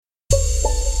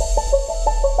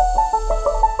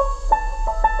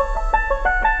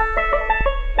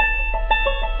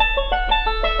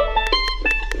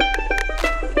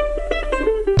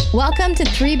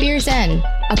to Three Beers In,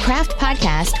 a craft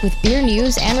podcast with beer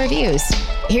news and reviews.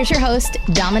 Here's your host,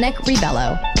 Dominic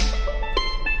Ribello.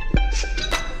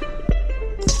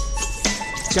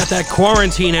 Got that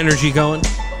quarantine energy going.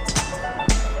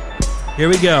 Here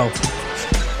we go.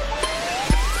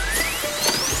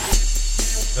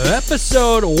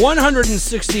 Episode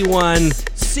 161,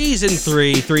 Season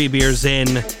 3, Three Beers In.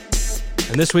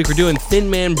 And this week we're doing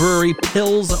Thin Man Brewery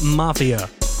Pils Mafia.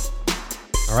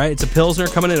 All right, it's a Pilsner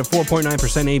coming in at 4.9%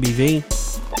 ABV.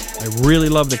 I really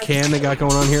love the can they got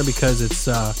going on here because it's,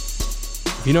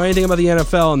 if you know anything about the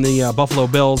NFL and the Buffalo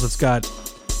Bills, it's got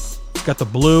the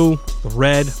blue, the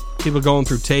red, people going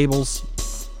through tables.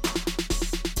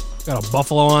 Got a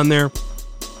buffalo on there.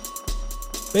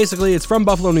 Basically, it's from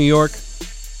Buffalo, New York.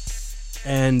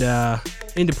 And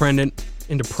independent,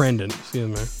 excuse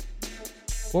me.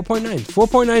 4.9.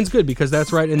 4.9 is good because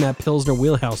that's right in that Pilsner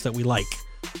wheelhouse that we like.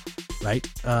 Right?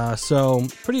 So,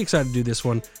 pretty excited to do this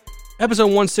one. Episode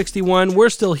 161, we're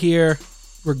still here,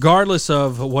 regardless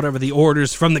of whatever the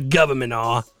orders from the government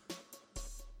are.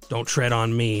 Don't tread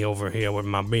on me over here with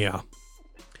my beer.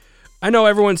 I know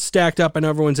everyone's stacked up. I know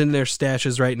everyone's in their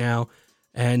stashes right now.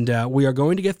 And we are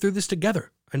going to get through this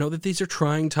together. I know that these are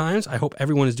trying times. I hope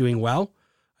everyone is doing well.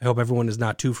 I hope everyone is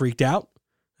not too freaked out.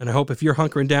 And I hope if you're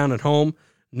hunkering down at home,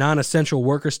 non-essential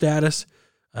worker status,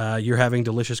 you're having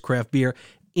delicious craft beer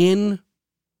in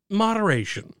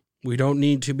moderation. We don't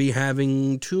need to be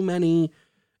having too many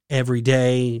every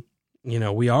day. You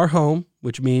know, we are home,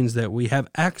 which means that we have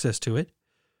access to it.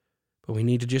 But we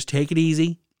need to just take it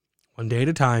easy, one day at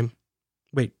a time.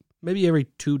 Wait, maybe every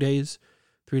 2 days,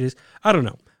 3 days. I don't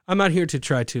know. I'm not here to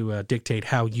try to dictate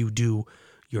how you do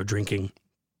your drinking.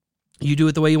 You do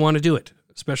it the way you want to do it,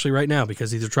 especially right now,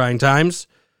 because these are trying times,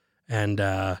 and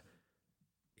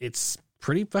it's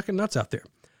pretty fucking nuts out there.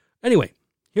 Anyway,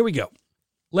 here we go.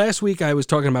 Last week I was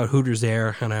talking about Hooters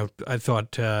Air, and I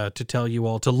thought to tell you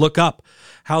all to look up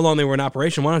how long they were in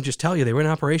operation. Why don't I just tell you they were in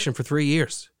operation for 3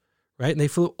 years, right? And they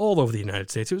flew all over the United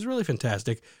States. It was really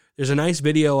fantastic. There's a nice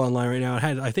video online right now. It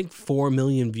had, I think, 4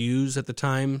 million views at the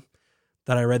time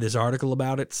that I read this article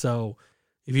about it. So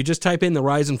if you just type in the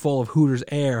rise and fall of Hooters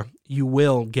Air, you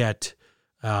will get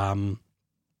the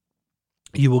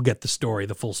story,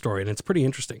 the full story, and it's pretty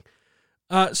interesting.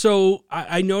 So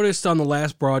I noticed on the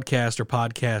last broadcast or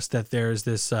podcast that there's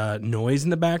this noise in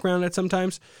the background at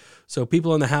sometimes. So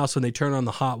people in the house, when they turn on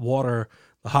the hot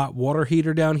water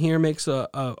heater down here makes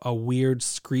a weird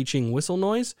screeching whistle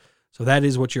noise. So that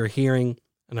is what you're hearing,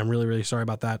 and I'm really, really sorry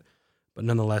about that. But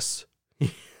nonetheless,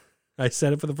 I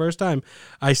said it for the first time.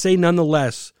 I say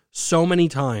nonetheless so many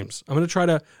times. I'm going to try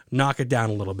to knock it down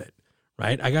a little bit,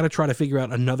 right? I got to try to figure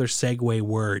out another segue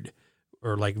word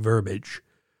or like verbiage.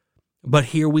 But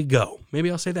here we go. Maybe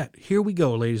I'll say that. Here we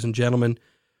go, ladies and gentlemen.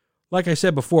 Like I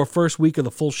said before, first week of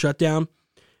the full shutdown.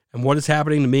 And what is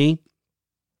happening to me?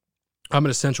 I'm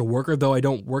an essential worker, though I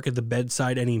don't work at the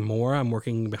bedside anymore. I'm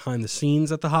working behind the scenes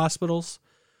at the hospitals.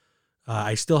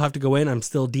 I still have to go in. I'm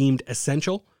still deemed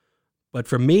essential. But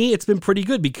for me, it's been pretty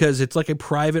good because it's like a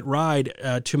private ride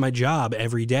to my job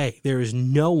every day. There is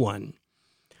no one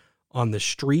on the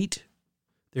street.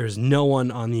 There is no one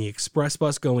on the express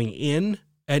bus going in.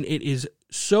 And it is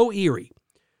so eerie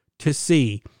to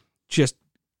see just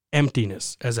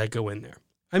emptiness as I go in there.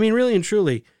 I mean, really and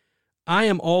truly, I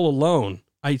am all alone.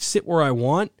 I sit where I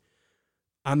want.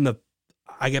 I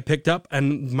get picked up,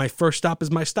 and my first stop is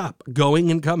my stop,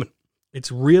 going and coming.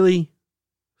 It's really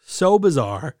so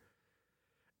bizarre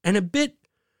and a bit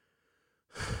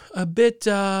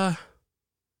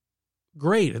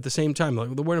great at the same time.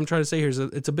 Like the word I'm trying to say here is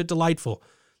it's a bit delightful.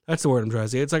 That's the word I'm trying to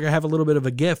say. It's like I have a little bit of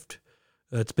a gift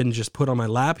that's been just put on my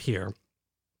lap here,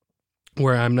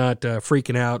 where I'm not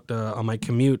freaking out on my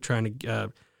commute trying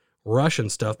to rush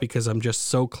and stuff because I'm just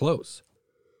so close.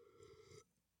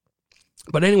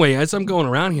 But anyway, as I'm going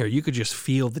around here, you could just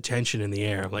feel the tension in the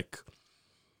air, like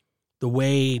the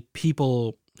way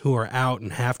people who are out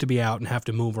and have to be out and have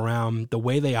to move around, the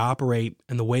way they operate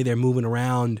and the way they're moving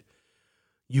around,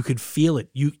 you could feel it.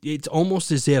 It's almost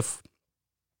as if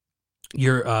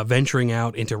you're venturing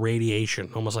out into radiation,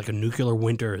 almost like a nuclear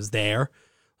winter is there.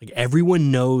 Like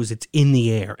everyone knows it's in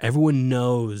the air. Everyone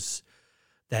knows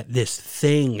that this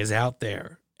thing is out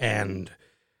there and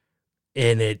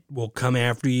it will come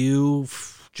after you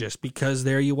just because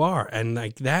there you are. And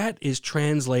like that is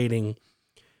translating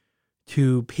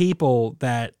to people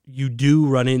that you do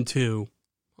run into.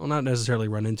 Well, not necessarily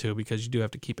run into because you do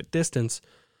have to keep a distance.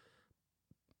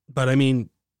 But I mean,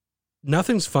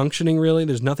 nothing's functioning really.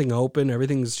 There's nothing open.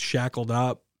 Everything's shackled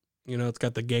up. You know, it's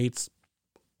got the gates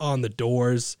on the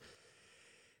doors.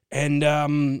 And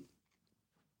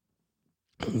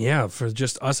yeah, for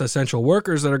just us essential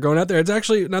workers that are going out there, it's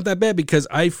actually not that bad because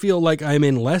I feel like I'm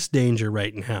in less danger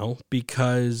right now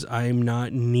because I'm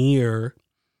not near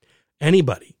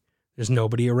anybody. There's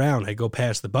nobody around. I go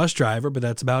past the bus driver, but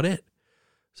that's about it.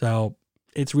 So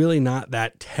it's really not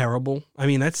that terrible. I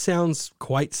mean, that sounds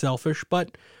quite selfish,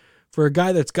 but for a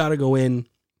guy that's got to go in,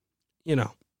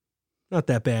 not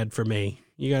that bad for me.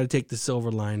 You got to take the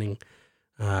silver lining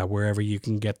wherever you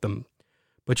can get them.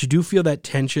 But you do feel that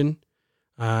tension.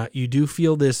 You do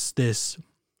feel this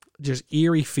just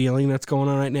eerie feeling that's going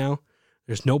on right now.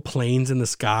 There's no planes in the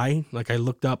sky. Like I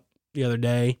looked up the other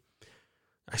day,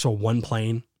 I saw one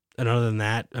plane. And other than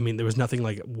that, I mean, there was nothing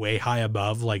like way high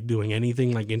above, like doing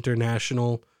anything like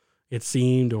international, it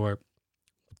seemed, or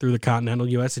through the continental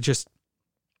U.S. It just,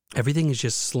 everything is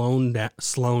just slowed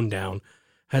down,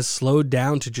 has slowed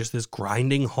down to just this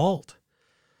grinding halt.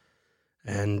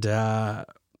 And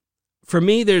for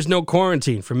me, there's no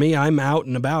quarantine. For me, I'm out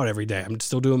and about every day. I'm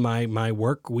still doing my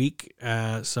work week.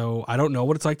 So I don't know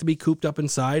what it's like to be cooped up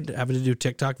inside, having to do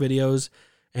TikTok videos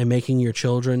and making your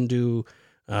children do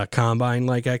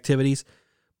combine-like activities.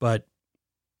 But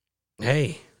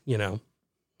hey,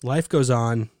 life goes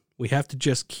on. We have to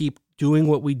just keep doing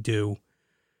what we do,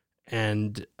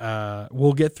 and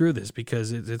we'll get through this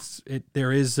because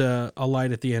there is a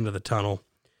light at the end of the tunnel,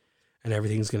 and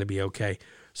everything's going to be okay.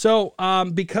 So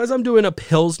because I'm doing a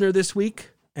Pilsner this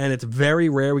week, and it's very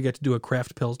rare we get to do a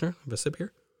craft Pilsner. Have a sip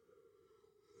here.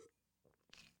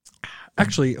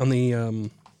 Actually, on the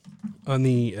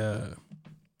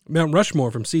Mount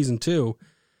Rushmore from season 2,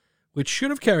 which should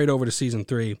have carried over to season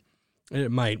 3, and it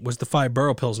might, was the 5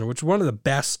 Borough Pilsner, which is one of the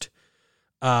best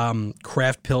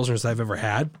craft Pilsners I've ever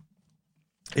had.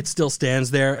 It still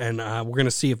stands there, and we're going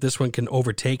to see if this one can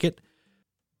overtake it.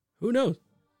 Who knows?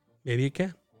 Maybe it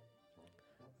can.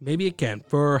 Maybe it can.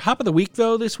 For Hop of the Week,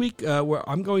 though, this week, where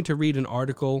I'm going to read an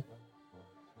article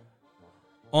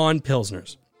on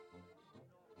Pilsners.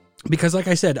 Because, like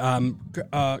I said,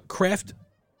 craft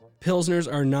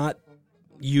Pilsners are not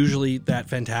usually that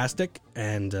fantastic,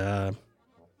 and what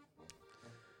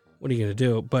are you going to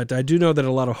do? But I do know that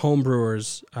a lot of home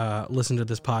brewers listen to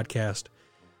this podcast,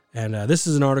 and this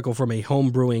is an article from a home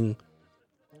brewing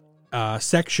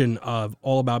section of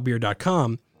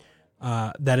allaboutbeer.com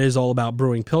that is all about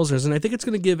brewing Pilsners, and I think it's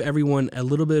going to give everyone a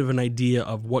little bit of an idea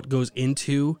of what goes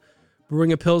into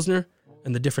brewing a Pilsner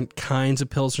and the different kinds of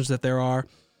Pilsners that there are,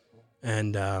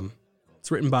 and it's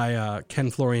written by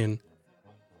Ken Florian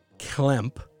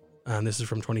Klemp, and this is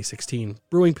from 2016.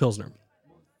 Brewing Pilsner.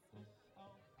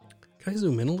 Can I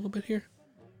zoom in a little bit here?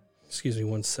 Excuse me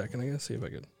 1 second. I gotta see if I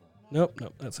can. Nope,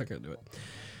 that's not gonna do it.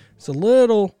 It's a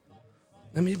little.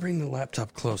 Let me bring the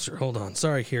laptop closer. Hold on.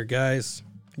 Sorry here, guys.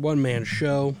 One-man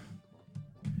show.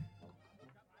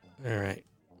 All right.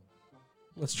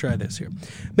 Let's try this here.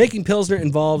 Making Pilsner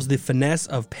involves the finesse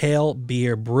of pale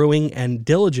beer brewing and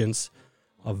diligence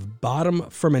of bottom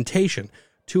fermentation,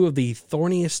 two of the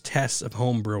thorniest tests of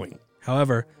home brewing.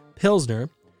 However,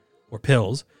 Pilsner, or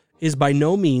Pils, is by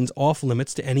no means off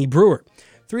limits to any brewer.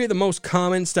 3 of the most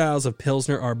common styles of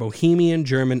Pilsner are Bohemian,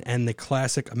 German, and the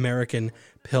classic American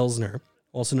Pilsner,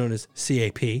 also known as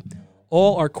CAP.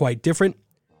 All are quite different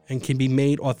and can be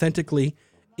made authentically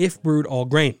if brewed all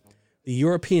grain. The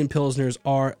European Pilsners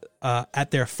are at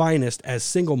their finest as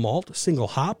single malt, single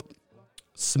hop,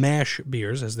 smash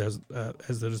beers, as that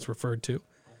is referred to,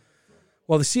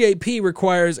 while the CAP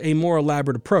requires a more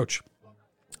elaborate approach.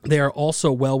 They are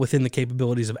also well within the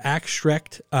capabilities of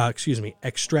extract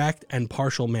and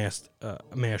partial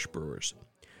mash brewers.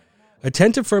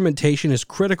 Attentive fermentation is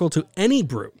critical to any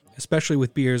brew, especially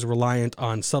with beers reliant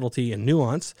on subtlety and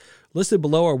nuance. Listed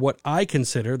below are what I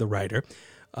consider, the writer,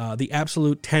 the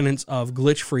absolute tenets of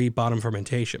glitch-free bottom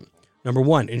fermentation. Number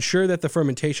 1, ensure that the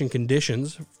fermentation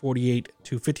conditions, 48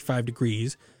 to 55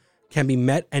 degrees, can be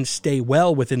met and stay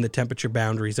well within the temperature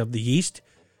boundaries of the yeast.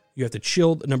 You have to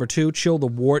chill. Number 2, chill the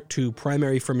wort to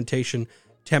primary fermentation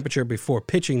temperature before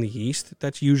pitching the yeast.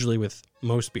 That's usually with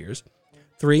most beers.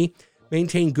 3,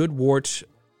 maintain good wort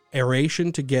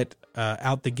aeration to get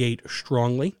out the gate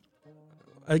strongly.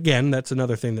 Again, that's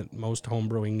another thing that most home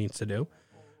brewing needs to do.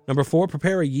 Number 4,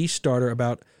 prepare a yeast starter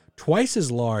about twice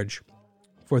as large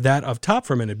for that of top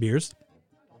fermented beers,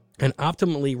 and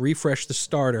optimally refresh the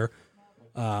starter,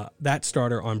 that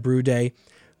starter on brew day.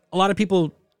 A lot of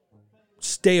people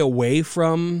stay away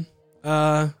from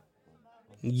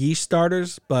yeast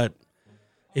starters, but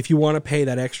if you want to pay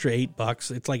that extra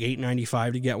 $8, it's like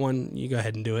 $8.95 to get one. You go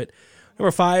ahead and do it.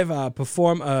 Number 5,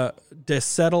 perform a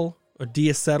deacetyl or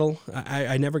deacetyl.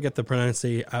 I never get the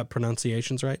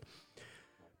pronunciations right.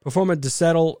 Perform a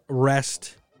deacetyl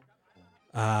rest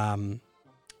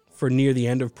for near the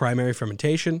end of primary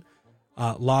fermentation.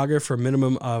 Lager for a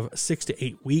minimum of 6 to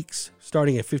 8 weeks,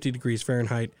 starting at 50 degrees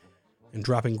Fahrenheit and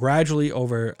dropping gradually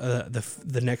over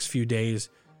the next few days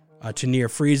to near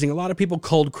freezing. A lot of people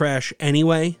cold crash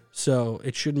anyway, so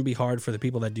it shouldn't be hard for the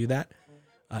people that do that.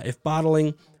 If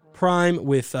bottling, prime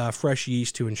with fresh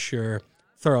yeast to ensure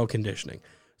thorough conditioning.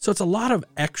 So it's a lot of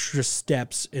extra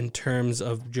steps in terms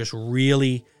of just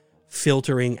really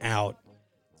filtering out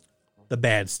the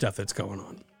bad stuff that's going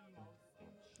on.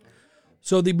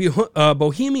 So the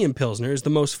Bohemian Pilsner is the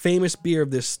most famous beer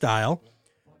of this style,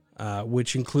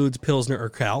 which includes Pilsner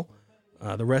Urquell,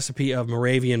 the recipe of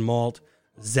Moravian malt,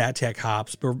 Zatek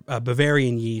hops,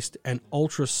 Bavarian yeast, and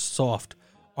ultra-soft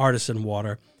artisan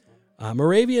water.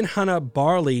 Moravian Hanna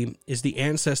barley is the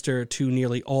ancestor to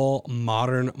nearly all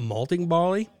modern malting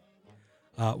barley.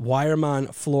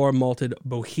 Weyermann floor-malted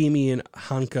Bohemian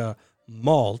Hanka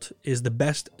malt is the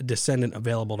best descendant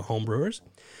available to homebrewers.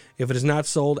 If it is not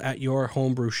sold at your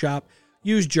homebrew shop,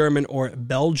 use German or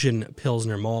Belgian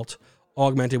Pilsner malt,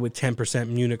 augmented with 10%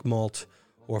 Munich malt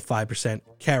or 5%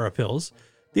 Carapils.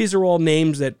 These are all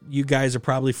names that you guys are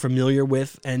probably familiar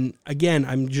with. And again,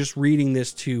 I'm just reading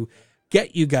this to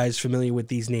get you guys familiar with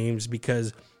these names,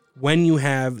 because when you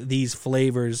have these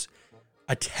flavors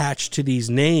attached to these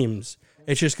names,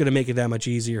 it's just going to make it that much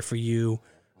easier for you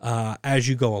as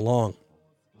you go along.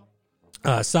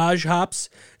 Sage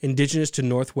hops, indigenous to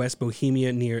northwest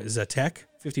Bohemia near Zatek,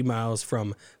 50 miles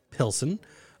from Pilsen,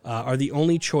 are the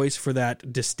only choice for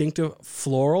that distinctive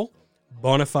floral,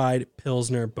 bona fide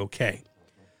Pilsner bouquet.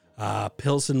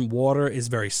 Pilsen water is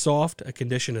very soft, a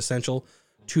condition essential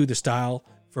to the style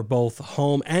for both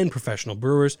home and professional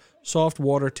brewers. Soft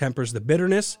water tempers the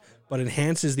bitterness, but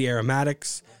enhances the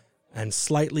aromatics and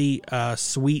slightly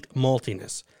sweet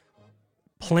maltiness.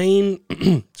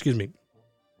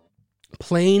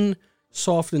 Plain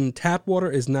softened tap water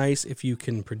is nice if you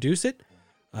can produce it,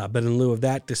 but in lieu of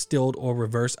that, distilled or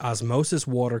reverse osmosis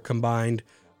water combined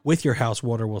with your house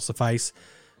water will suffice.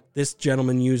 This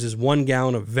gentleman uses 1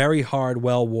 gallon of very hard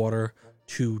well water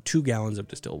to 2 gallons of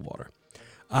distilled water.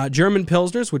 German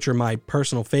Pilsners, which are my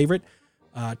personal favorite,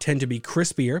 tend to be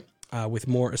crispier with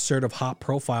more assertive hop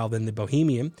profile than the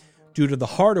Bohemian due to the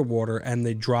harder water and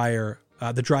the dryish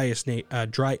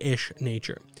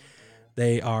nature.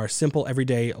 They are simple,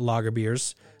 everyday lager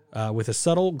beers with a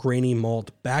subtle, grainy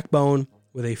malt backbone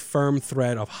with a firm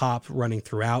thread of hop running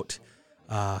throughout.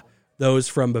 Those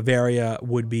from Bavaria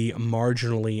would be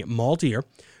marginally maltier.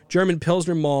 German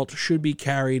Pilsner malt should be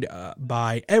carried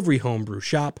by every homebrew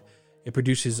shop. It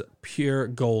produces pure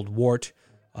gold wort,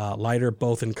 lighter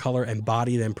both in color and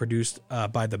body than produced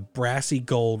by the brassy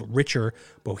gold, richer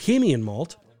Bohemian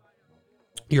malt.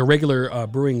 Your regular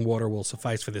brewing water will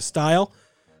suffice for this style.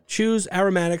 Choose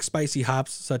aromatic, spicy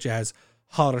hops such as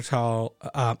Hallertau,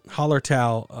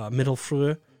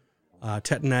 Mittelfrüh,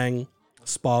 Tettnang,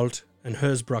 Spalt, and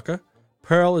Hersbrucker.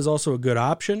 Pearl is also a good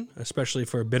option, especially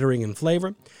for bittering and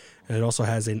flavor, and it also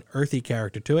has an earthy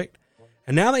character to it.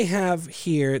 And now they have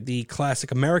here the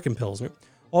classic American Pilsner,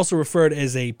 also referred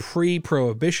as a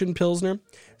pre-Prohibition Pilsner.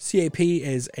 CAP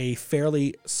is a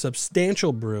fairly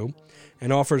substantial brew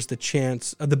and offers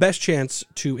the best chance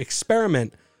to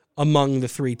experiment among the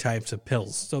 3 types of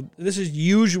pills. So this is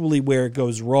usually where it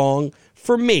goes wrong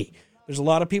for me. There's a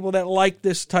lot of people that like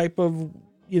this type of,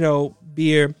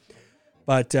 beer,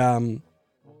 but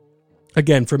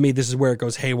again, for me, this is where it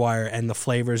goes haywire and the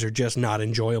flavors are just not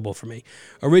enjoyable for me.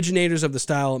 Originators of the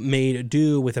style made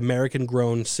do with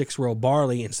American-grown 6-row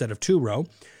barley instead of 2-row,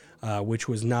 which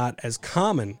was not as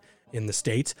common in the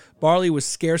States. Barley was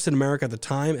scarce in America at the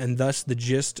time, and thus the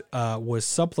grist was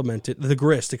supplemented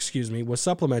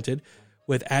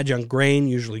with adjunct grain,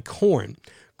 usually corn.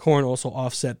 Corn also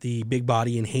offset the big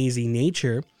body and hazy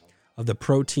nature of the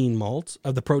proteins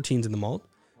in the malt.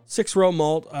 6-row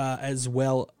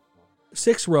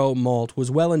malt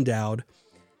was well endowed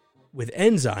with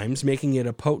enzymes, making it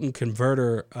a potent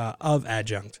converter of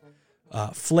adjunct.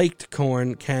 Flaked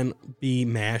corn can be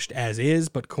mashed as is,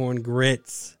 but corn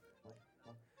grits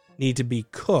need to be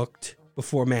cooked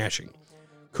before mashing.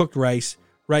 Cooked rice,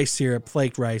 rice syrup,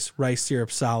 flaked rice, rice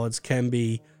syrup solids can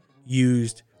be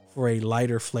used for a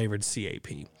lighter flavored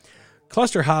CAP.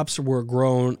 Cluster hops were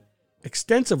grown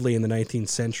extensively in the 19th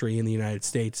century in the United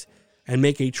States and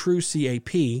make a true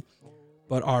CAP,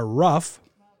 but are rough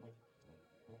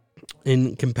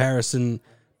in comparison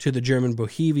to the German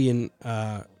Bohemian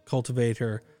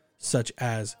cultivator such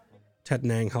as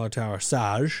Tettnang, Hallertau, or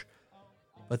Sage.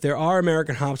 But there are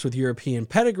American hops with European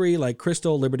pedigree like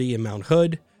Crystal, Liberty, and Mount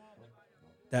Hood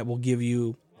that will give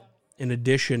you, in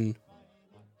addition,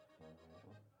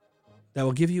 that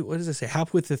will give you, what does it say?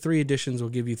 Hop with the 3 additions will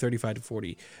give you 35 to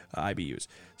 40 IBUs.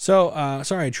 So,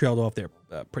 sorry I trailed off there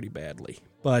pretty badly.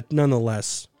 But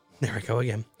nonetheless, there we go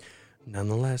again.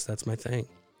 Nonetheless, that's my thing.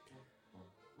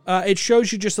 It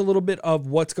shows you just a little bit of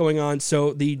what's going on.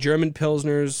 So the German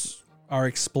Pilsners are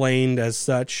explained as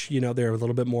such. You know, they're a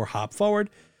little bit more hop forward,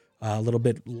 a little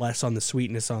bit less on the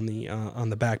sweetness on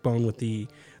the backbone with the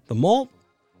malt.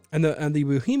 And the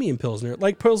Bohemian Pilsner,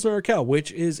 like Pilsner Urquell,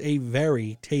 which is a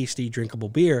very tasty, drinkable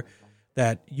beer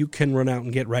that you can run out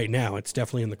and get right now. It's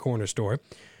definitely in the corner store.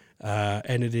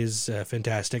 And it is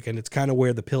fantastic. And it's kind of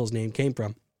where the Pils name came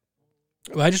from.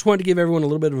 I just wanted to give everyone a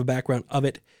little bit of a background of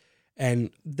it.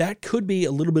 And that could be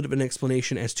a little bit of an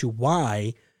explanation as to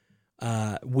why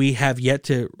we have yet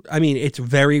to... I mean, it's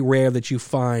very rare that you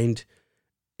find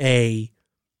a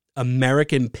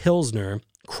American Pilsner,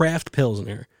 craft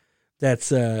Pilsner,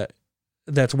 that's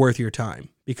worth your time,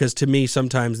 because to me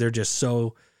sometimes they're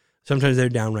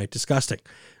downright disgusting.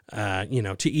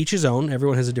 To each his own.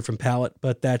 Everyone has a different palate,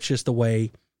 but that's just the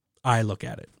way I look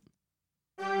at it.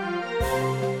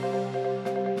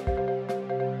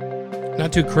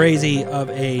 Not too crazy of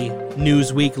a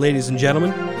news week, ladies and gentlemen,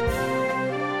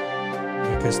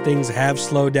 because things have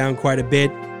slowed down quite a bit.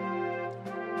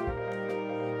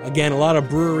 Again, a lot of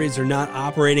breweries are not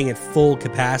operating at full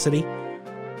capacity.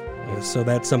 So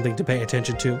that's something to pay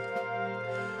attention to.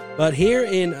 But here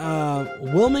in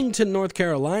Wilmington, North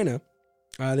Carolina,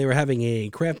 they were having a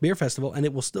craft beer festival, and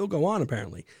it will still go on,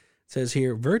 apparently. It says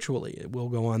here, virtually, it will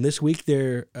go on. This week,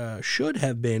 there should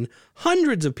have been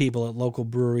hundreds of people at local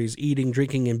breweries eating,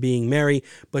 drinking, and being merry.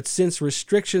 But since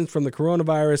restrictions from the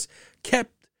coronavirus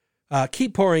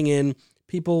keep pouring in,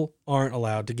 people aren't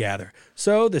allowed to gather.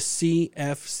 So the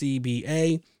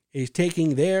CFCBA is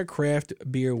taking their craft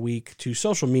beer week to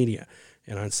social media.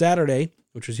 And on Saturday,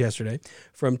 which was yesterday,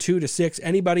 from 2 to 6,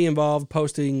 anybody involved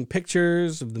posting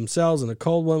pictures of themselves in a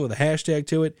cold one with a hashtag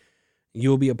to it, you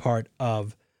will be a part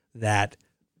of that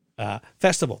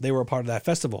festival. They were a part of that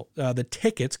festival. The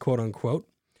tickets, quote unquote,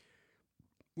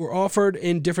 were offered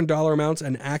in different dollar amounts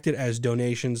and acted as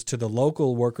donations to the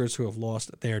local workers who have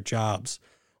lost their jobs.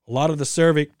 A lot of the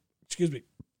serving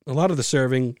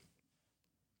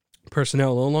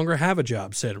personnel no longer have a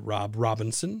job, said Rob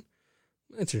Robinson.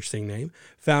 That's an interesting name.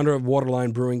 Founder of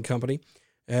Waterline Brewing Company.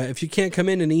 If you can't come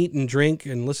in and eat and drink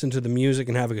and listen to the music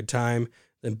and have a good time,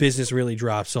 then business really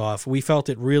drops off. We felt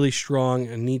it really strong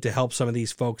and need to help some of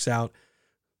these folks out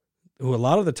who a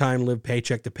lot of the time live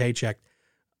paycheck to paycheck.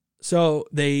 So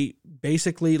they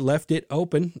basically left it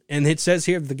open. And it says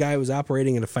here that the guy was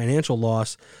operating at a financial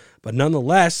loss. But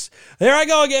nonetheless, there I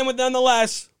go again with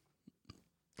nonetheless.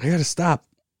 I got to stop.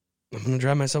 I'm going to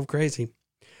drive myself crazy.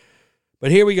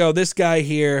 But here we go. This guy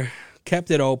here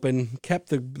kept it open, kept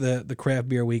the craft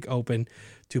beer week open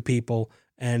to people,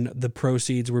 and the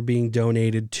proceeds were being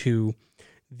donated to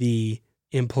the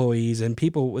employees and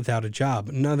people without a job.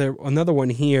 Another one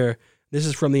here. This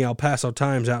is from the El Paso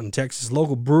Times out in Texas.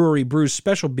 Local brewery brews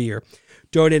special beer,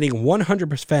 donating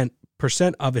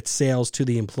 100% of its sales to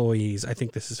the employees. I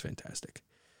think this is fantastic.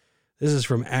 This is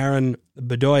from Aaron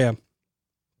Bedoya.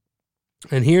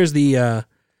 And here's the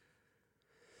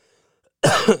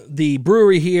the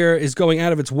brewery here is going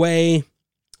out of its way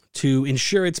to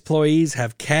ensure its employees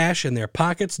have cash in their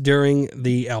pockets during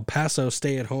the El Paso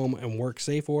stay-at-home and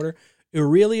work-safe order.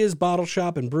 Aurelia's Bottle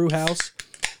Shop and Brew House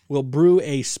will brew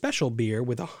a special beer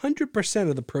with 100%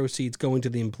 of the proceeds going to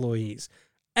the employees.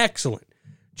 Excellent.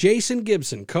 Jason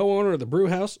Gibson, co-owner of the brew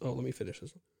house. Oh, let me finish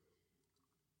this.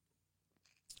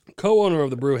 Co-owner of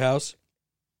the brew house.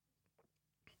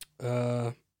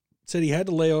 Said he had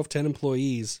to lay off 10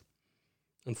 employees,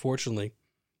 unfortunately,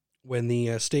 when the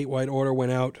statewide order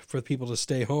went out for people to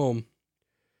stay home.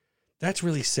 That's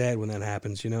really sad when that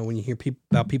happens, when you hear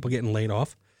about people getting laid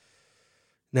off.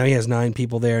 Now he has 9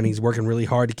 people there, and he's working really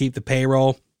hard to keep the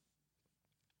payroll.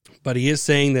 But he is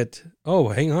saying that,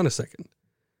 hang on a second.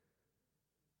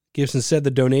 Gibson said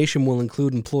the donation will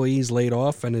include employees laid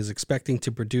off and is expecting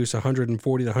to produce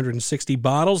 140 to 160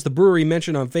 bottles. The brewery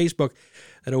mentioned on Facebook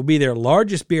that it will be their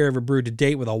largest beer ever brewed to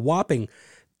date with a whopping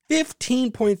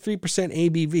 15.3%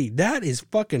 ABV. That is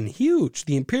fucking huge.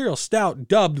 The Imperial Stout,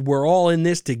 dubbed We're All in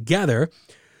This Together,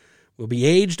 will be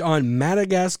aged on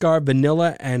Madagascar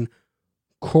vanilla and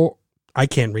I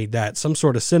can't read that, some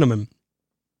sort of cinnamon.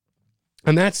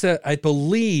 And that's, I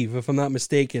believe, if I'm not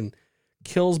mistaken,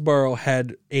 Hillsborough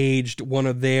had aged one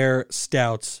of their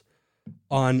stouts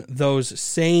on those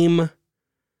same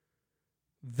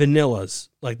vanillas,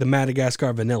 like the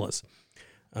Madagascar vanillas.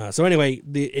 So anyway,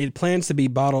 it plans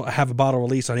to have a bottle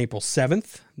release on April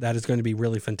 7th. That is going to be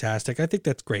really fantastic. I think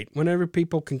that's great. Whenever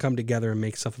people can come together and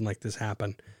make something like this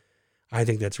happen, I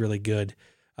think that's really good.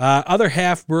 Other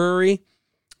Half Brewing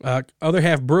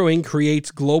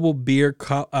creates global beer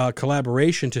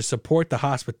collaboration to support the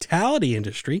hospitality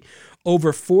industry.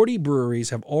 Over 40 breweries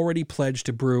have already pledged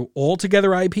to brew Altogether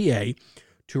IPA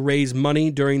to raise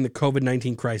money during the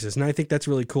COVID-19 crisis. And I think that's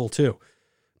really cool too.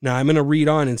 Now I'm going to read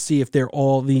on and see if they're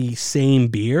all the same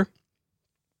beer.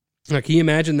 Now, can you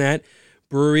imagine that?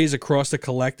 Breweries across the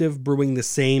collective brewing the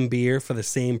same beer for the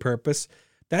same purpose.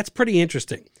 That's pretty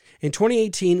interesting. In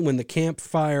 2018, when the Camp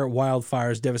Fire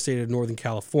wildfires devastated Northern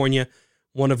California,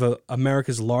 one of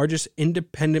America's largest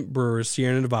independent brewers,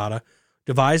 Sierra Nevada,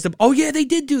 devised they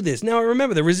did do this. Now I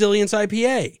remember the Resilience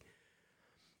IPA.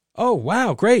 Oh,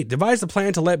 wow, great. Devised a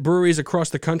plan to let breweries across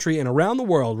the country and around the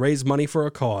world raise money for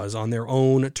a cause on their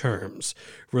own terms.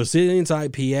 Resilience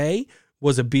IPA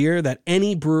was a beer that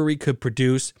any brewery could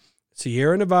produce.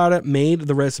 Sierra Nevada made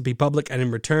the recipe public, and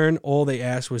in return, all they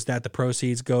asked was that the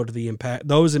proceeds go to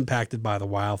those impacted by the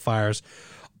wildfires.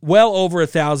 Well over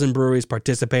 1,000 breweries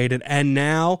participated, and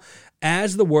now,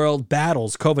 as the world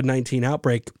battles COVID-19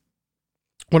 outbreak,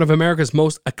 one of America's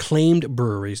most acclaimed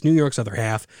breweries, New York's Other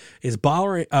Half, is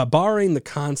borrowing the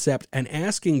concept and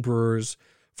asking brewers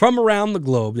from around the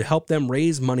globe to help them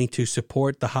raise money to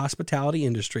support the hospitality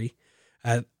industry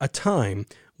at a time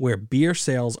where beer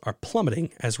sales are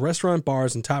plummeting as restaurant,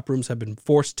 bars, and tap rooms have been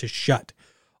forced to shut.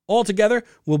 Altogether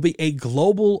will be a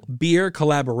global beer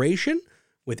collaboration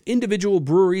with individual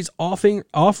breweries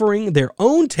offering their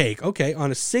own take,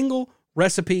 on a single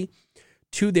recipe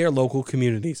to their local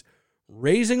communities.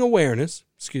 Raising awareness,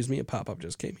 a pop-up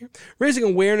just came here. Raising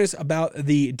awareness about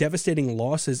the devastating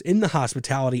losses in the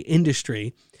hospitality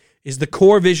industry is the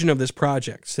core vision of this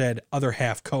project, said Other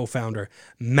Half co-founder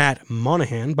Matt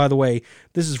Monahan. By the way,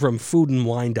 this is from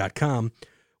foodandwine.com.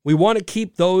 We want to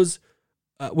keep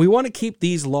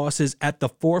these losses at the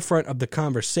forefront of the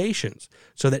conversations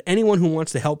so that anyone who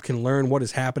wants to help can learn what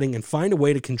is happening and find a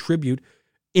way to contribute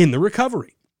in the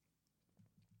recovery.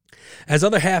 As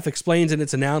Other Half explains in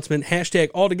its announcement,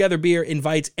 #AllTogetherBeer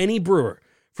invites any brewer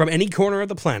from any corner of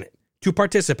the planet to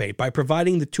participate by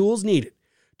providing the tools needed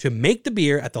to make the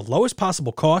beer at the lowest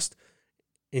possible cost,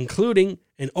 including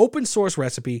an open source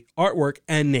recipe, artwork,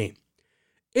 and name.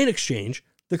 In exchange,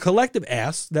 the collective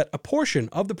asks that a portion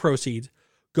of the proceeds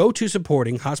go to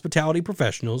supporting hospitality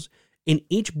professionals in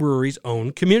each brewery's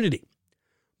own community.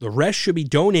 The rest should be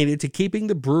donated to keeping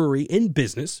the brewery in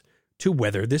business to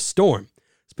weather this storm.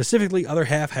 Specifically, Other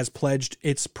Half has pledged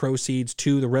its proceeds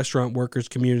to the Restaurant Workers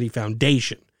Community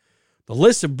Foundation. The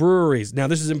list of breweries, now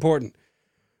this is important,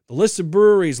 the list of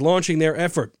breweries launching the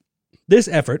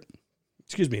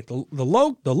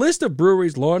list of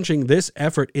breweries launching this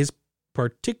effort is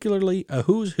particularly a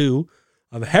who's who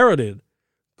of heralded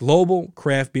global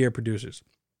craft beer producers.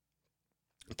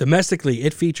 Domestically,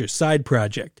 it features Side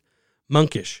Project,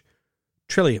 Monkish,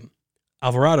 Trillium,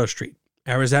 Alvarado Street,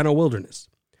 Arizona Wilderness,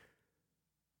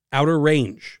 Outer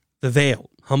Range, The Veil,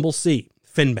 Humble Sea,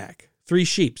 Finback, Three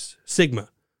Sheeps, Sigma,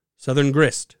 Southern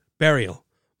Grist, Burial,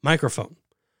 Microphone,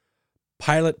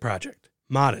 Pilot Project,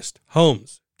 Modest,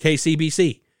 Holmes,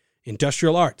 KCBC,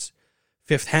 Industrial Arts,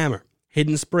 Fifth Hammer,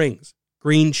 Hidden Springs,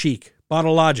 Green Cheek,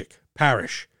 Bottle Logic,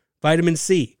 Parish, Vitamin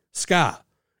C, Ska,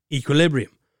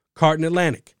 Equilibrium, Carton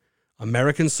Atlantic,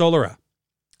 American Solera,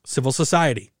 Civil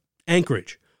Society,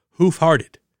 Anchorage, Hoof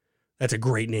Hearted. That's a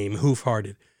great name, Hoof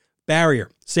Hearted. Barrier,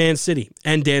 Sand City,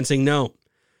 and Dancing Gnome.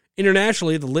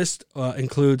 Internationally, the list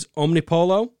includes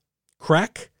Omnipolo,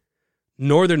 Crack,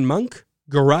 Northern Monk,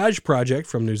 Garage Project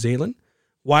from New Zealand,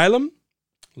 Wylam,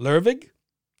 Lervig,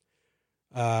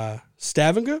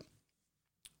 Stavanger,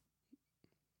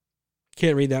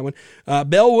 can't read that one,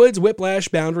 Bellwoods, Whiplash,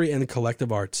 Boundary, and the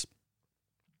Collective Arts.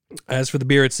 As for the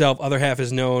beer itself, Other Half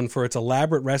is known for its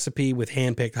elaborate recipe with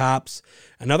hand-picked hops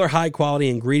and other high-quality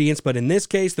ingredients, but in this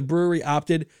case, the brewery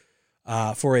opted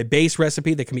for a base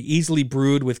recipe that can be easily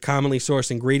brewed with commonly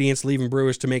sourced ingredients, leaving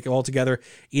brewers to make altogether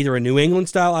either a New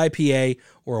England-style IPA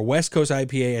or a West Coast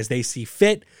IPA as they see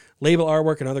fit. Label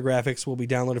artwork and other graphics will be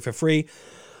downloaded for free.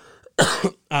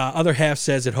 Other Half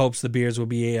says it hopes the beers will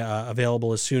be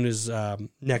available as soon as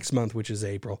next month, which is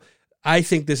April. I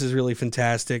think this is really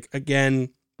fantastic. Again,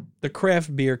 the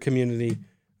craft beer community,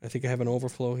 I think I have an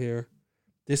overflow here.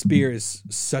 This beer is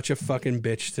such a fucking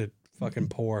bitch to fucking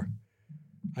pour.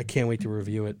 I can't wait to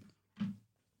review it.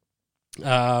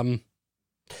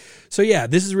 So yeah,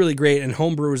 this is really great, and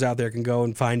home brewers out there can go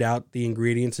and find out the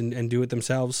ingredients and do it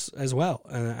themselves as well.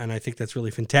 And I think that's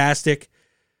really fantastic.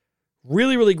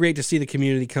 Really, really great to see the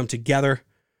community come together.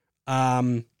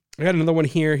 I got another one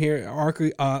here.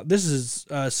 This is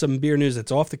some beer news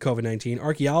that's off the COVID-19.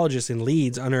 Archaeologists in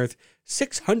Leeds unearthed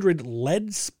 600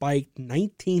 lead-spiked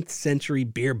 19th century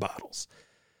beer bottles.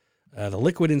 The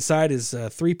liquid inside is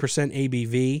 3%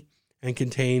 ABV and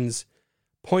contains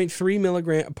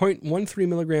 0.13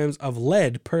 milligrams of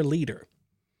lead per liter.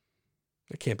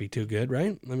 That can't be too good,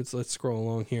 right? Let's scroll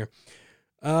along here.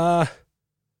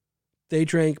 They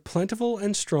drank plentiful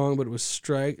and strong, but it was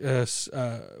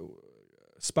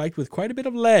spiked with quite a bit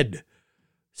of lead.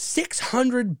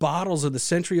 600 bottles of the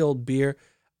century-old beer.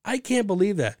 I can't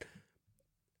believe that.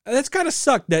 That's gotta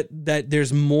suck that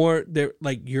there's more there.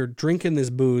 Like, you're drinking this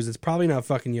booze, it's probably not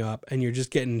fucking you up, and you're just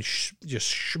getting just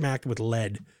smacked with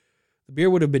lead. The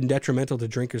beer would have been detrimental to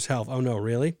drinkers' health. Oh no,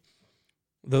 really?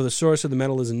 Though the source of the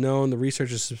metal isn't known, the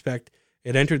researchers suspect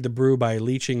it entered the brew by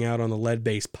leaching out on the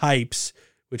lead-based pipes,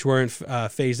 which weren't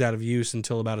phased out of use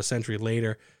until about a century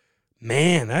later.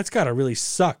 Man, that's gotta really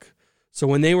suck. So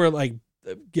when they were like,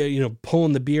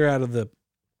 pulling the beer out of the,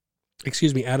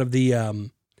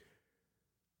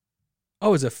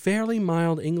 it's a fairly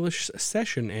mild English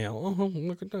session ale. Oh,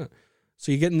 look at that.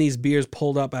 So you're getting these beers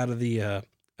pulled up out of the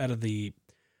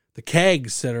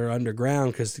kegs that are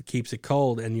underground because it keeps it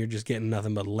cold, and you're just getting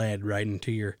nothing but lead right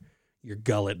into your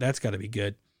gullet. That's got to be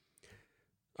good.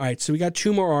 All right, so we got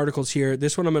 2 more articles here.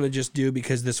 This one I'm going to just do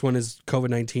because this one is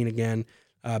COVID-19 again.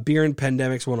 Beer and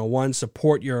Pandemics 101,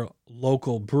 support your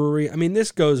local brewery. I mean,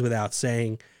 this goes without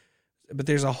saying, but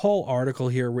there's a whole article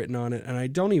here written on it, and I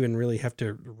don't even really have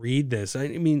to read this. I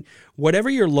mean, whatever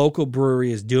your local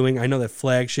brewery is doing, I know that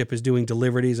Flagship is doing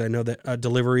deliveries. I know that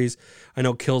deliveries. I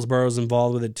know Killsboro's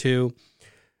involved with it too.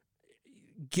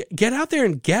 Get out there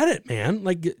and get it, man.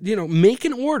 Like, make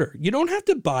an order. You don't have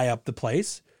to buy up the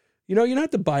place. You don't have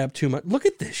to buy up too much. Look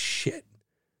at this shit.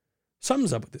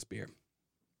 Something's up with this beer.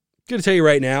 I'm going to tell you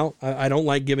right now, I don't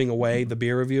like giving away the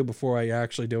beer review before I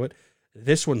actually do it.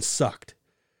 This one sucked.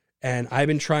 And I've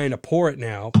been trying to pour it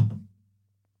now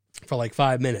for like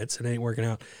 5 minutes. It ain't working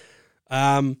out.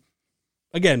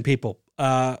 Again, people,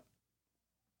 there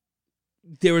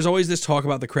was always this talk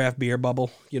about the craft beer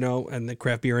bubble, and the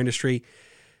craft beer industry.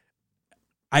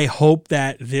 I hope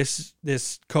that this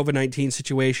COVID-19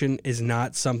 situation is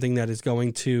not something that is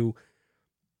going to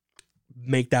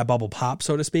make that bubble pop,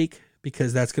 so to speak,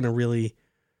 because that's going to really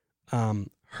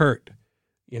hurt,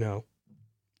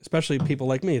 especially people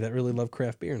like me that really love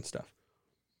craft beer and stuff.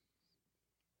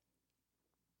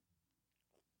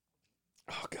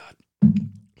 Oh, God.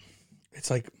 It's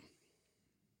like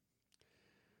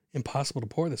impossible to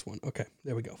pour this one. Okay,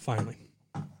 there we go, finally.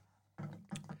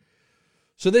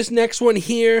 So this next one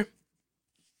here,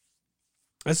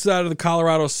 this is out of the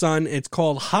Colorado Sun. It's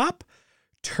called Hop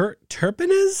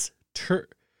Terpenes?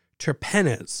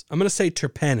 Terpenes. I'm going to say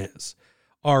terpenes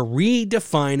are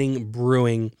redefining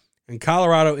brewing, and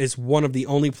Colorado is one of the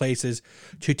only places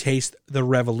to taste the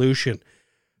revolution.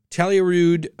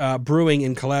 Telluride Brewing,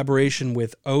 in collaboration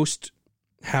with Oast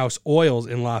House Oils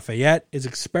in Lafayette, is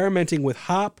experimenting with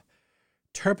hop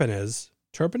terpenes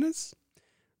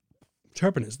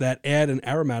that add an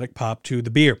aromatic pop to the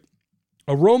beer.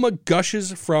 Aroma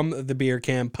gushes from the beer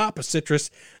can, pop of citrus,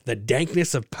 the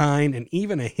dankness of pine, and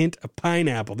even a hint of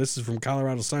pineapple. This is from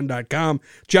ColoradoSun.com.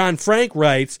 John Frank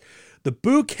writes, the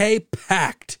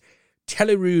bouquet-packed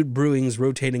Telluride Brewing's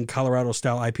rotating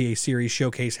Colorado-style IPA series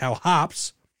showcase how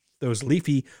hops, those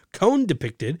leafy cone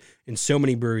depicted in so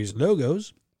many breweries'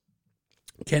 logos,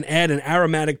 can add an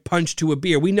aromatic punch to a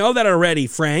beer. We know that already,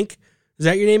 Frank. Is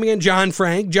that your name again? John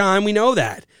Frank? John, we know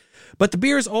that. But the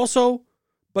beer also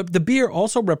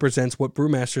represents what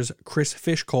brewmasters Chris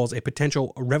Fish calls a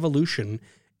potential revolution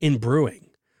in brewing.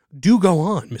 Do go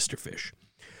on, Mr. Fish.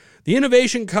 The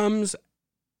innovation comes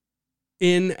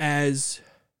in as...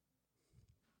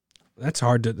 That's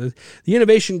hard to... The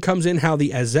innovation comes in how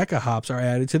the Azacca hops are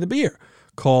added to the beer,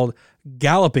 called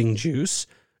galloping juice.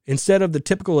 Instead of the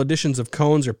typical additions of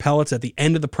cones or pellets at the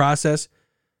end of the process,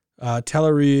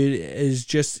 Telluride is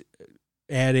just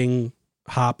adding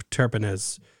hop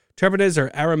terpenes. Terpenes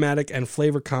are aromatic and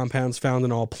flavor compounds found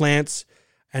in all plants,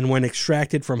 and when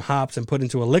extracted from hops and put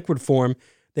into a liquid form,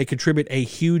 they contribute a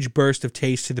huge burst of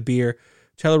taste to the beer.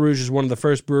 Telluride is one of the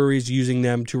first breweries using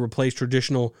them to replace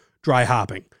traditional dry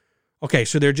hopping. Okay,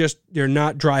 so they're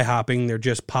not dry hopping, they're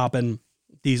just popping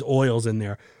these oils in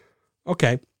there.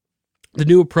 Okay. The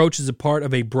new approach is a part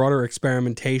of a broader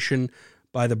experimentation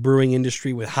by the brewing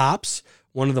industry with hops,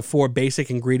 one of the 4 basic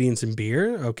ingredients in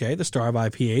beer. Okay, the Star of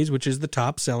IPAs, which is the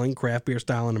top-selling craft beer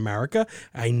style in America.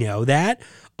 I know that.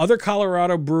 Other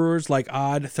Colorado brewers like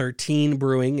Odd 13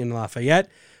 Brewing in Lafayette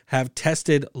have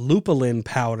tested lupulin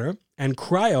powder and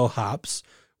cryo hops,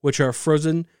 which are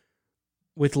frozen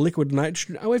with liquid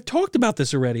nitrogen. Oh, I've talked about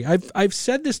this already. I've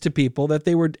said this to people that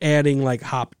they were adding like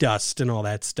hop dust and all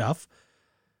that stuff,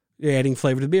 adding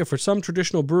flavor to the beer. For some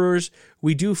traditional brewers,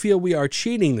 we do feel we are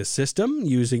cheating the system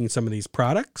using some of these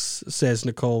products, says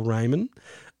Nicole Ryman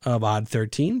of Odd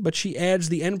 13, but she adds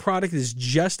the end product is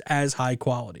just as high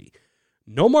quality.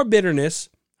 No more bitterness.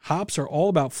 Hops are all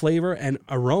about flavor and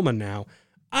aroma now.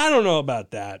 I don't know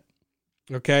about that.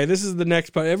 Okay, this is the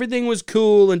next part. Everything was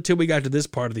cool until we got to this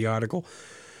part of the article.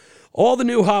 All the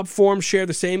new hop forms share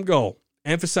the same goal.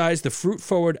 Emphasize the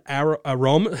fruit-forward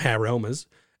aromas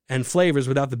and flavors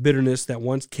without the bitterness that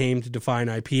once came to define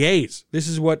IPAs. This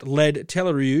is what led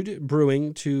Tellerud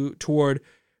Brewing toward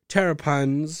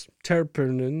terpenins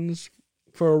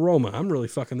for aroma. I'm really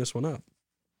fucking this one up.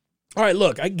 All right,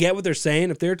 look, I get what they're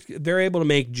saying. If they're able to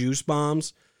make juice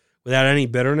bombs without any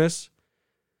bitterness,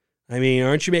 I mean,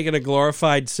 aren't you making a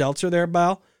glorified seltzer there,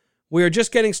 Bal? We are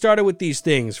just getting started with these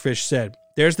things, Fish said.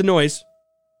 There's the noise.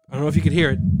 I don't know if you could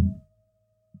hear it.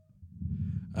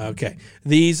 Okay.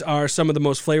 These are some of the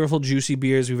most flavorful, juicy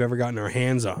beers we've ever gotten our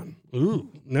hands on. Ooh,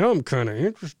 now I'm kind of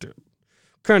interested.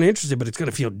 But it's going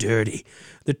to feel dirty.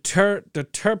 The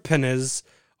terpenes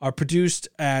are produced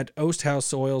at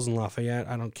Osthouse Oils in Lafayette.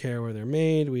 I don't care where they're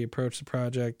made. We approach the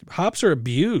project. Hops are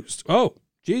abused. Oh,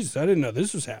 Jesus, I didn't know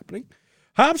this was happening.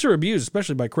 Hops are abused,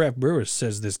 especially by craft brewers,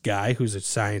 says this guy who's a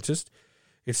scientist.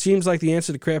 It seems like the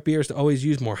answer to craft beer is to always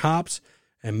use more hops,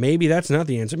 and maybe that's not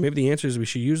the answer. Maybe the answer is we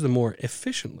should use them more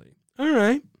efficiently. All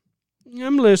right,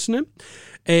 I'm listening.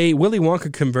 A Willy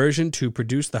Wonka conversion to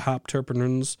produce the hop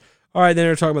terpenins. All right, then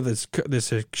they're talking about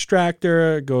this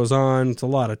extractor. It goes on. It's a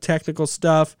lot of technical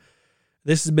stuff.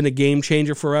 This has been a game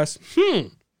changer for us.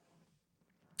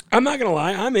 I'm not going to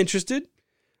lie. I'm interested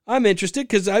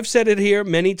because I've said it here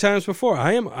many times before.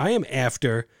 I am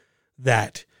after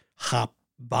that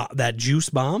that juice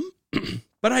bomb,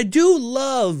 but I do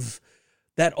love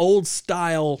that old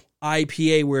style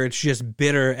IPA where it's just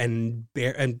bitter and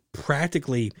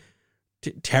practically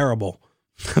terrible.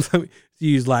 To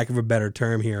use lack of a better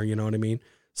term here, you know what I mean?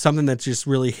 Something that just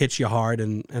really hits you hard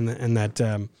and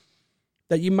that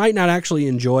you might not actually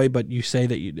enjoy, but you say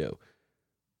that you do.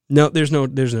 No, there's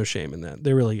no shame in that.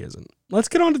 There really isn't. Let's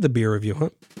get on to the beer review, huh?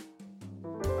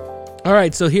 All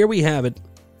right, so here we have it.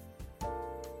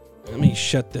 Let me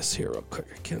shut this here real quick.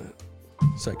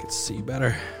 So I can see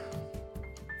better.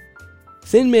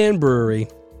 Thin Man Brewery.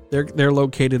 They're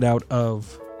located out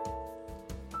of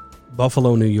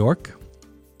Buffalo, New York.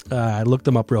 I looked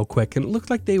them up real quick, and it looked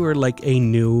like they were like a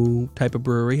new type of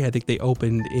brewery. I think they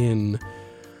opened in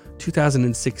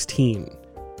 2016.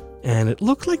 And it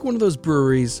looked like one of those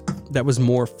breweries that was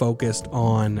more focused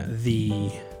on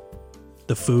the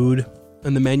food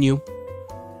and the menu.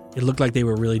 It looked like they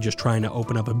were really just trying to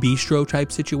open up a bistro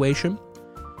type situation.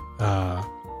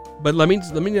 But let me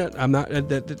I'm not,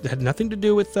 that had nothing to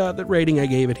do with the rating I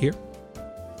gave it here.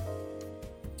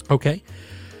 Okay.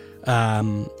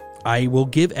 I will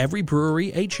give every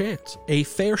brewery a chance, a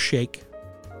fair shake,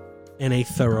 and a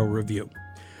thorough review.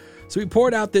 So we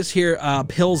poured out this here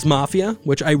Pils Mafia,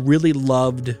 which I really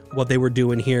loved what they were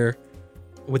doing here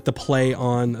with the play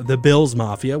on the Bills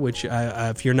Mafia, which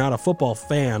if you're not a football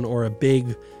fan or a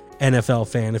big NFL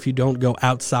fan, if you don't go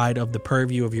outside of the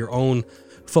purview of your own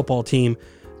football team,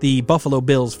 the Buffalo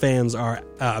Bills fans are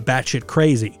batshit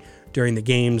crazy. During the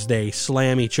games, they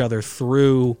slam each other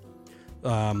through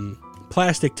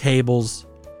plastic tables,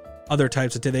 other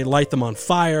types of they light them on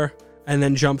fire and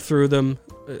then jump through them.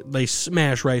 They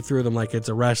smash right through them like it's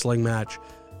a wrestling match.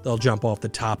 They'll jump off the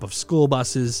top of school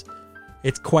buses.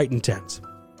 It's quite intense.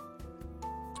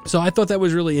 So I thought that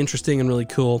was really interesting and really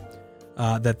cool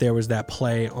that there was that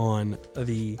play on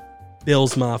the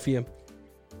Bills Mafia.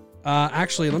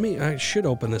 Actually, I should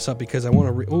open this up because I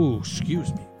want to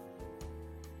excuse me.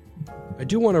 I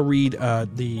do want to read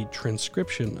the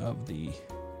transcription of the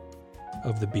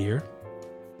beer,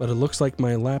 but it looks like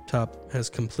my laptop has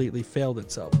completely failed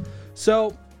itself.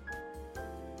 So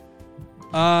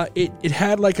it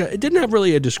had it didn't have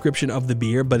really a description of the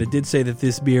beer, but it did say that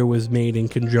this beer was made in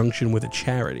conjunction with a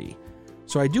charity.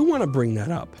 So I do want to bring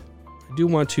that up. I do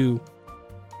want to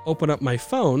open up my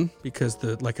phone because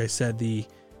like I said, the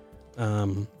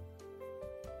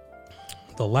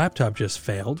laptop just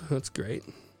failed. That's great.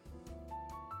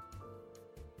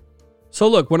 So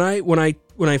look, when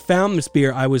I found this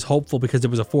beer, I was hopeful because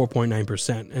it was a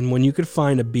 4.9%. And when you could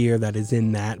find a beer that is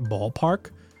in that ballpark,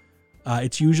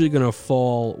 it's usually going to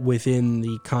fall within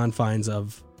the confines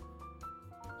of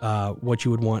what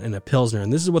you would want in a Pilsner.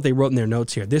 And this is what they wrote in their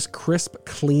notes here. This crisp,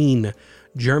 clean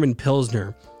German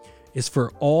Pilsner is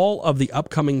for all of the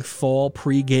upcoming fall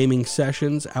pre-gaming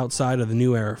sessions outside of the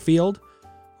New Era Field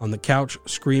on the couch,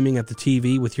 screaming at the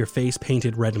TV with your face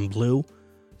painted red and blue,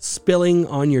 spilling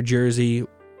on your jersey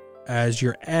as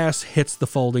your ass hits the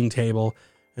folding table,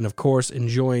 and of course,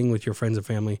 enjoying with your friends and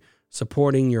family,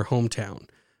 supporting your hometown.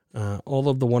 All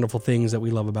of the wonderful things that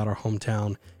we love about our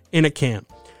hometown in a can.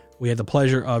 We had the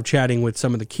pleasure of chatting with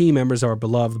some of the key members of our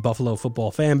beloved Buffalo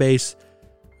football fan base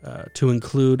to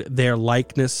include their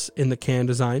likeness in the can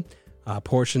design. A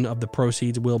portion of the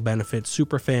proceeds will benefit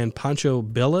superfan Pancho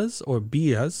Villas,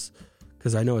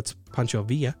 because I know it's Pancho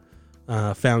Villa,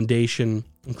 Foundation,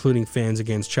 including Fans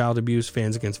Against Child Abuse,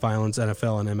 Fans Against Violence,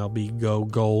 NFL and MLB Go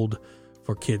Gold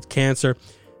for Kids Cancer,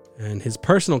 and his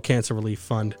personal cancer relief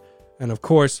fund. And of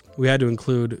course, we had to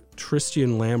include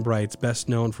Tristan Lambrights, best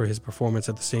known for his performance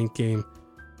at the Saint game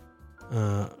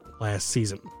last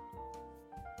season.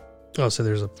 Oh, so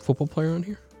there's a football player on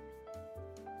here?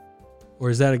 Or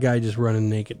is that a guy just running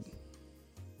naked?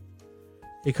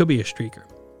 It could be a streaker.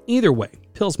 Either way,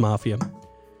 Pils Mafia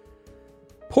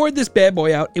poured this bad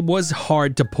boy out. It was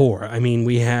hard to pour. I mean,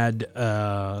 we had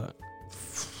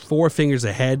 4 fingers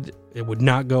ahead. It would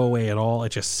not go away at all. It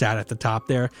just sat at the top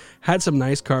there. Had some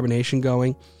nice carbonation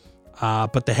going,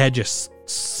 but the head just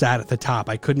sat at the top.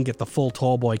 I couldn't get the full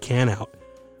tall boy can out.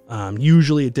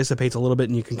 Usually it dissipates a little bit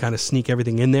and you can kind of sneak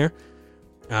everything in there.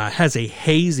 Has a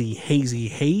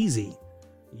hazy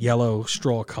yellow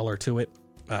straw color to it.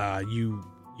 You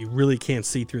really can't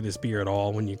see through this beer at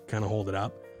all when you kind of hold it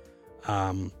up.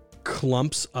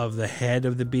 Clumps of the head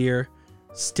of the beer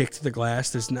stick to the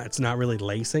glass. It's not really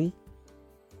lacing.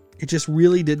 It just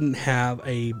really didn't have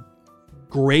a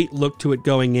great look to it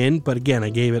going in, but again, I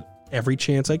gave it every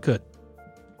chance I could.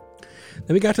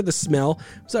 Then we got to the smell.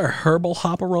 It was our herbal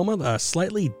hop aroma,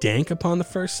 slightly dank upon the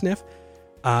first sniff.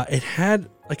 It had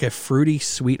like a fruity,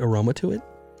 sweet aroma to it.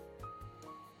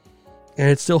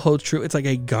 And it still holds true. It's like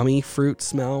a gummy fruit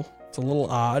smell. It's a little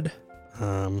odd.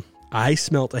 I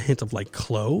smelt a hint of like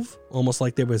clove, almost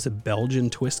like there was a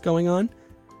Belgian twist going on,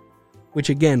 which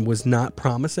again was not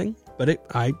promising, but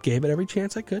I gave it every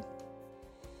chance I could.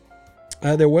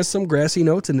 There was some grassy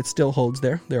notes, and it still holds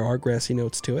there. There are grassy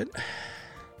notes to it.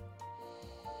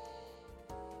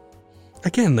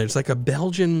 Again, there's like a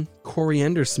Belgian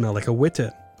coriander smell, like a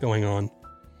Witte going on,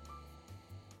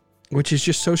 which is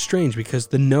just so strange because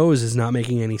the nose is not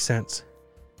making any sense.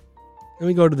 Then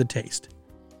we go to the taste.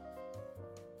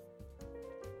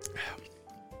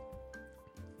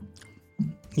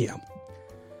 Yeah.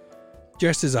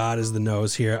 Just as odd as the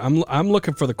nose here. I'm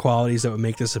looking for the qualities that would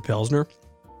make this a Pilsner.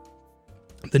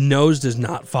 The nose does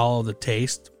not follow the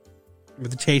taste.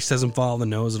 The taste doesn't follow the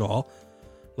nose at all.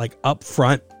 Like up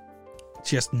front,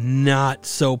 just not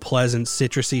so pleasant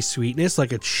citrusy sweetness,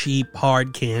 like a cheap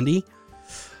hard candy.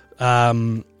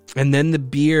 And then the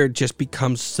beer just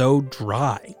becomes so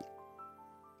dry.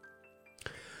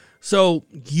 So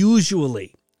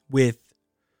usually with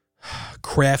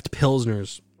craft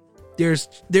Pilsners,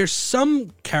 there's some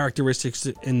characteristics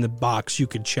in the box you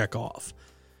could check off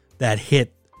that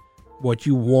hit what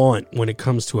you want when it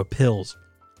comes to a Pils.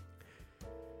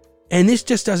 And this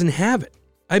just doesn't have it.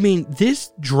 I mean,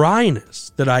 this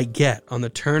dryness that I get on the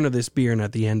turn of this beer and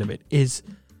at the end of it is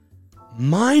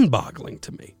mind-boggling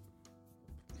to me.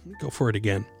 Let me go for it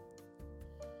again.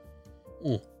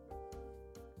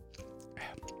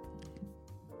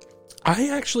 I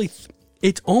actually,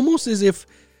 it's almost as if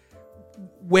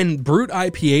when Brut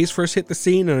IPAs first hit the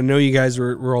scene, and I know you guys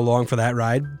were along for that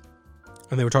ride,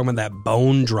 and they were talking about that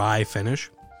bone dry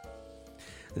finish.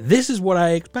 This is what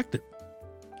I expected.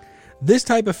 This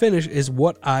type of finish is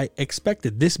what I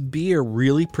expected. This beer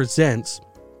really presents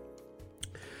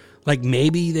like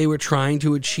maybe they were trying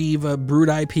to achieve a Brut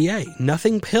IPA.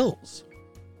 Nothing Pils.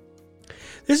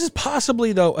 This is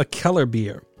possibly, though, a Keller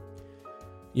beer.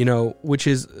 You know, which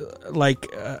is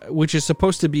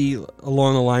supposed to be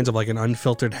along the lines of like an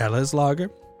unfiltered Helles lager,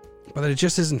 but it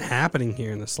just isn't happening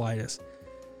here in the slightest.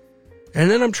 And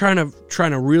then I'm trying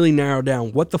to really narrow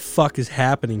down what the fuck is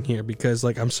happening here, because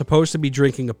like I'm supposed to be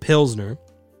drinking a Pilsner,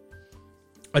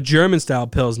 a German style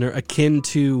Pilsner akin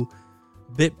to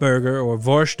Bitburger or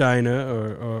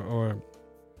Warsteiner or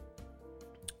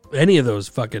any of those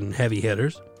fucking heavy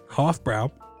hitters,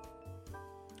 Hofbrau.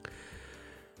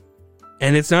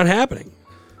 And it's not happening.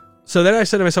 So then I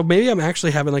said to myself, maybe I'm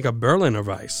actually having like a Berliner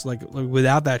Weiss, like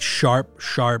without that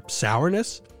sharp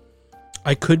sourness.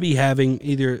 I could be having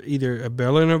either a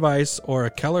Berliner Weiss or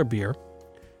a Keller beer,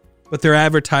 but they're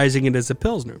advertising it as a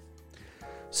Pilsner.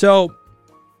 So,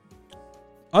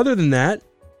 other than that,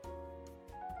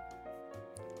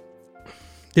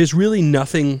 there's really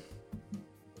nothing.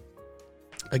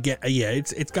 Again, yeah,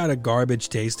 it's got a garbage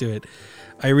taste to it.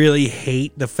 I really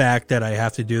hate the fact that I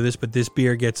have to do this, but this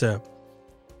beer gets a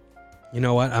You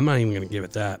know what? I'm not even going to give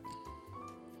it that.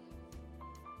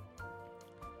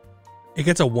 It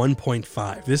gets a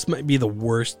 1.5. This might be the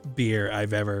worst beer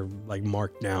I've ever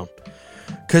marked down.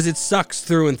 Because it sucks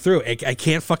through and through. I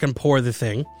can't fucking pour the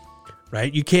thing.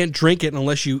 Right? You can't drink it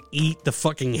unless you eat the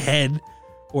fucking head.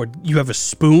 Or you have a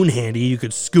spoon handy. You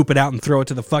could scoop it out and throw it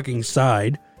to the fucking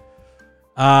side.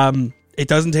 It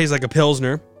doesn't taste like a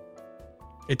Pilsner.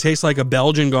 It tastes like a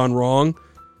Belgian gone wrong.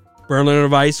 Berliner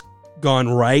Weiss gone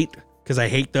right. Because I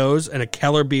hate those. And a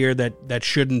Keller beer that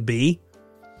shouldn't be.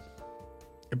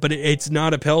 But it's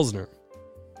not a Pilsner.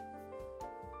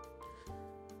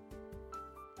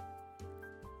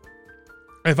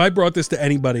 If I brought this to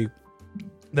anybody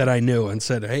that I knew and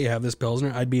said, hey, you have this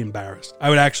Pilsner, I'd be embarrassed. I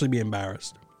would actually be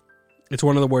embarrassed. It's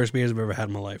one of the worst beers I've ever had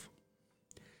in my life.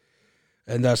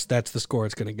 And that's the score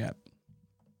it's going to get.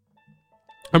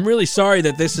 I'm really sorry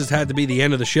that this has had to be the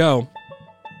end of the show.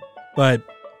 But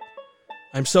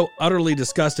I'm so utterly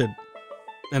disgusted.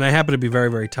 And I happen to be very,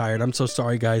 very tired. I'm so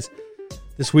sorry, guys.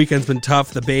 This weekend's been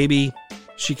tough. The baby,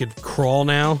 she could crawl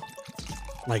now.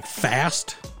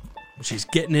 Fast. She's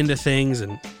getting into things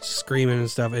and screaming and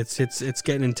stuff. It's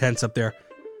getting intense up there.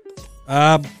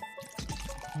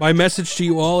 My message to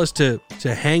you all is to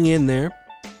hang in there.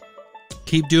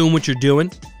 Keep doing what you're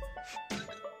doing.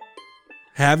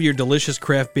 Have your delicious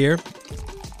craft beer.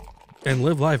 And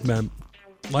live life, man.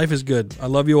 Life is good. I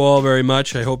love you all very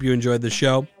much. I hope you enjoyed the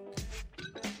show.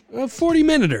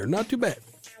 40-minuter. Not too bad.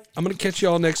 I'm going to catch you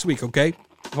all next week, okay?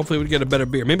 Hopefully we get a better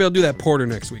beer. Maybe I'll do that porter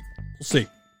next week. We'll see.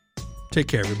 Take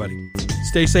care, everybody.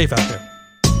 Stay safe out there.